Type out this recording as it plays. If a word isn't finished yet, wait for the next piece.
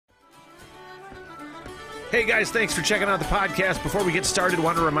Hey guys, thanks for checking out the podcast. Before we get started, I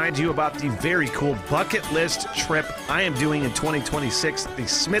want to remind you about the very cool bucket list trip I am doing in 2026, the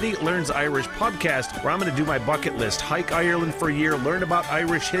Smitty Learns Irish podcast, where I'm going to do my bucket list, hike Ireland for a year, learn about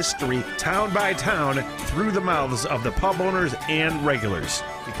Irish history, town by town, through the mouths of the pub owners and regulars.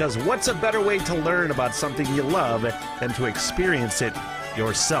 Because what's a better way to learn about something you love than to experience it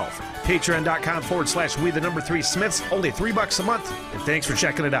yourself? Patreon.com/we the number 3 Smiths, only $3 a month, and thanks for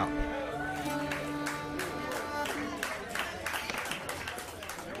checking it out.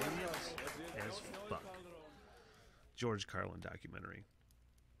 George Carin documentary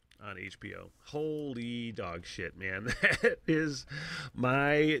on HBO. Holy dog shit, man. That is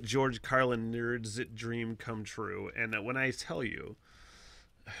my George Carlin nerd's dream come true. And when I tell you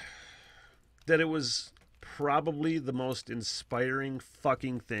that it was probably the most inspiring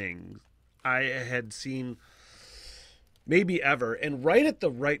fucking thing I had seen maybe ever, and right at the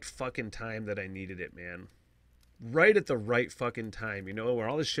right fucking time that I needed it, man. Right at the right fucking time, you know, where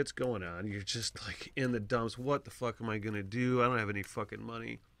all this shit's going on. You're just like in the dumps. What the fuck am I gonna do? I don't have any fucking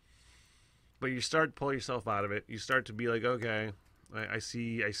money. But you start to pull yourself out of it. You start to be like, okay, I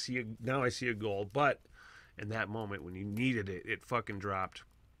see a goal. But in that moment when you needed it, it fucking dropped.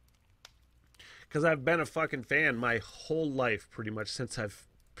 Because I've been a fucking fan my whole life, pretty much since I've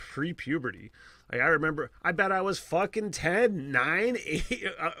pre-puberty. Like, I remember, I bet I was fucking 10, 9, 8.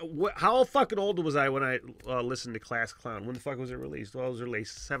 How fucking old was I when I listened to Class Clown? When the fuck was it released? Well, it was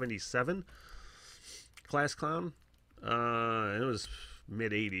released 77. Class Clown. It was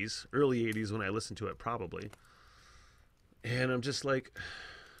mid-80s, early 80s when I listened to it, probably. And I'm just like,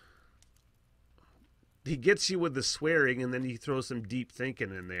 he gets you with the swearing, and then he throws some deep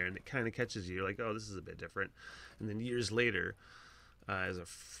thinking in there, and it kind of catches you. You're like, oh, this is a bit different. And then years later, as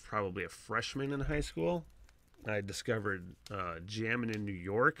probably a freshman in high school, I discovered jamming in New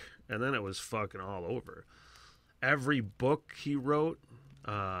York, and then it was fucking all over. Every book he wrote,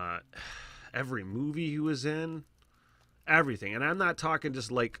 every movie he was in, everything. And I'm not talking just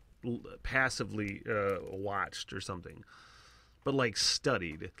like passively watched or something, but like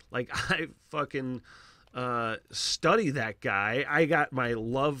studied. Like, I fucking study that guy. I got my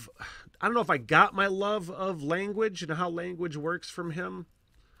love. I don't know if I got my love of language and how language works from him,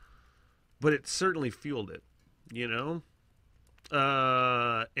 but it certainly fueled it, you know?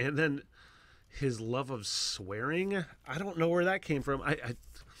 And then his love of swearing, I don't know where that came from.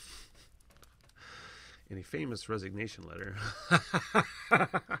 In a famous resignation letter,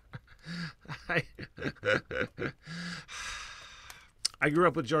 I grew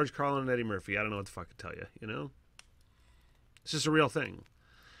up with George Carlin and Eddie Murphy. I don't know what the fuck to tell you, you know? It's just a real thing.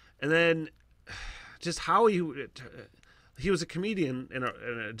 And then just how he was a comedian and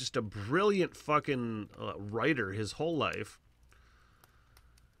just a brilliant fucking writer his whole life.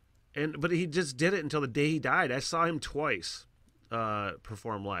 But he just did it until the day he died. I saw him twice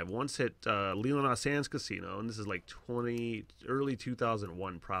perform live. Once at Leelanau Sands Casino, and this is like early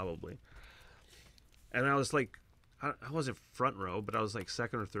 2001 probably. And I was like, I wasn't front row, but I was like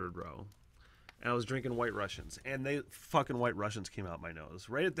second or third row. And I was drinking White Russians, and they fucking White Russians came out my nose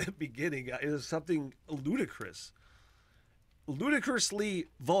right at the beginning. It was something ludicrously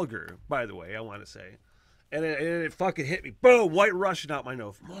vulgar, by the way, I want to say. And it fucking hit me. Boom, White Russian out my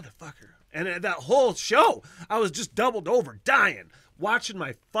nose, motherfucker. And that whole show, I was just doubled over, dying, watching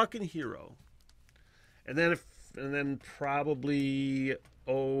my fucking hero. And then probably, it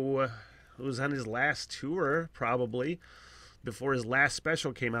was on his last tour, probably. Before his last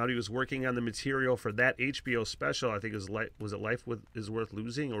special came out, he was working on the material for that HBO special. I think it was it Life is Worth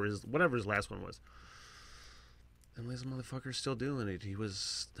Losing, or whatever his last one was. And this motherfucker's still doing it. He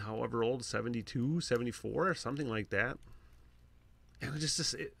was however old, 72, 74, something like that. And just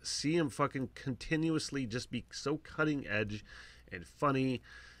to see him fucking continuously just be so cutting edge and funny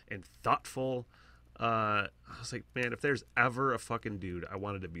and thoughtful. I was like, man, if there's ever a fucking dude I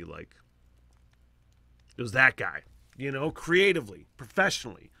wanted to be like, it was that guy. You know, creatively,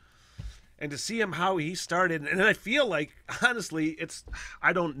 professionally. And to see him how he started, and I feel like, honestly,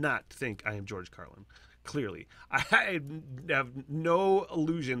 I don't not think I am George Carlin. Clearly. I have no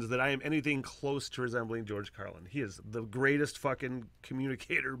illusions that I am anything close to resembling George Carlin. He is the greatest fucking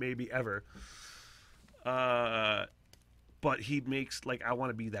communicator maybe ever. But he makes, like, I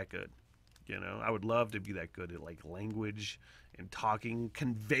want to be that good. You know, I would love to be that good at, like, language and talking,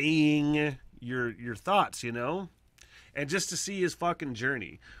 conveying your thoughts, you know? And just to see his fucking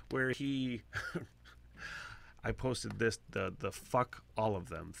journey, where he, I posted the fuck all of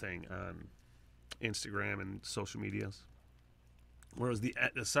them thing on Instagram and social medias. Whereas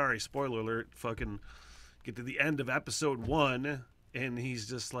sorry, spoiler alert, fucking get to the end of episode 1, and he's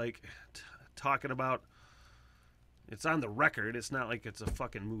just like talking about It's on the record. It's not like it's a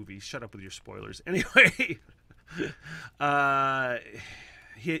fucking movie. Shut up with your spoilers. Anyway,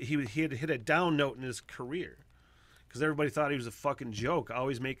 he had hit a down note in his career because everybody thought he was a fucking joke,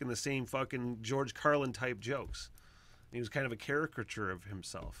 always making the same fucking George Carlin type jokes. And he was kind of a caricature of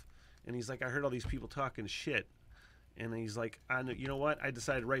himself. And he's like, I heard all these people talking shit. And he's like, you know what? I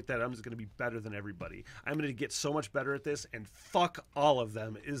decided right that I'm just going to be better than everybody. I'm going to get so much better at this, and fuck all of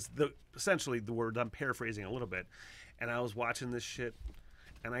them is essentially the word. I'm paraphrasing a little bit. And I was watching this shit,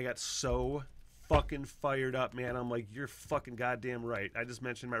 and I got so fucking fired up, man. I'm like, you're fucking goddamn right. I just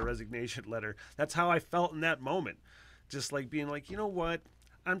mentioned my resignation letter. That's how I felt in that moment. Just like being like, you know what?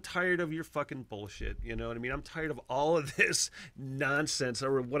 I'm tired of your fucking bullshit. You know what I mean? I'm tired of all of this nonsense,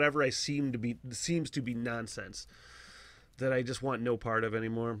 or whatever seems to be nonsense, that I just want no part of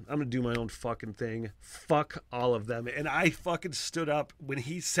anymore. I'm going to do my own fucking thing. Fuck all of them. And I fucking stood up when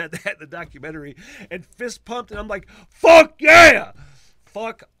he said that in the documentary and fist pumped, and I'm like, fuck yeah!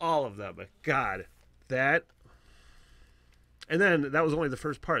 Fuck all of them. God, that. And then that was only the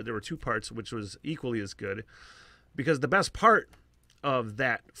first part. There were two parts, which was equally as good, because the best part of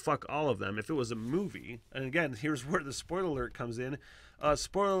that, fuck all of them, if it was a movie, and again, here's where the spoiler alert comes in.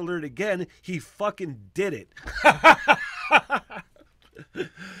 Spoiler alert again, he fucking did it.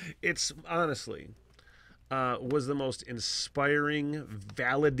 It's honestly was the most inspiring,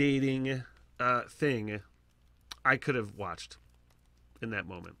 validating thing I could have watched in that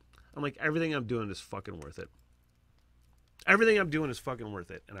moment. I'm like, everything I'm doing is fucking worth it. Everything I'm doing is fucking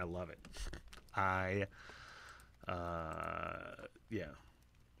worth it, and I love it. Yeah.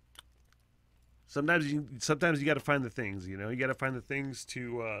 Sometimes you got to find the things, you know. You got to find the things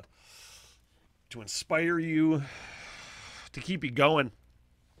to inspire you, to keep you going.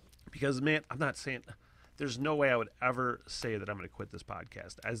 Because, man, I'm not saying, there's no way I would ever say that I'm going to quit this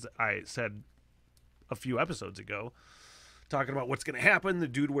podcast. As I said a few episodes ago, talking about what's going to happen, the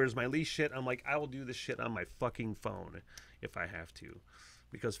dude wears my leash shit. I'm like, I will do this shit on my fucking phone if I have to.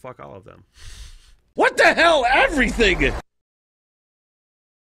 Because fuck all of them. What the hell, everything?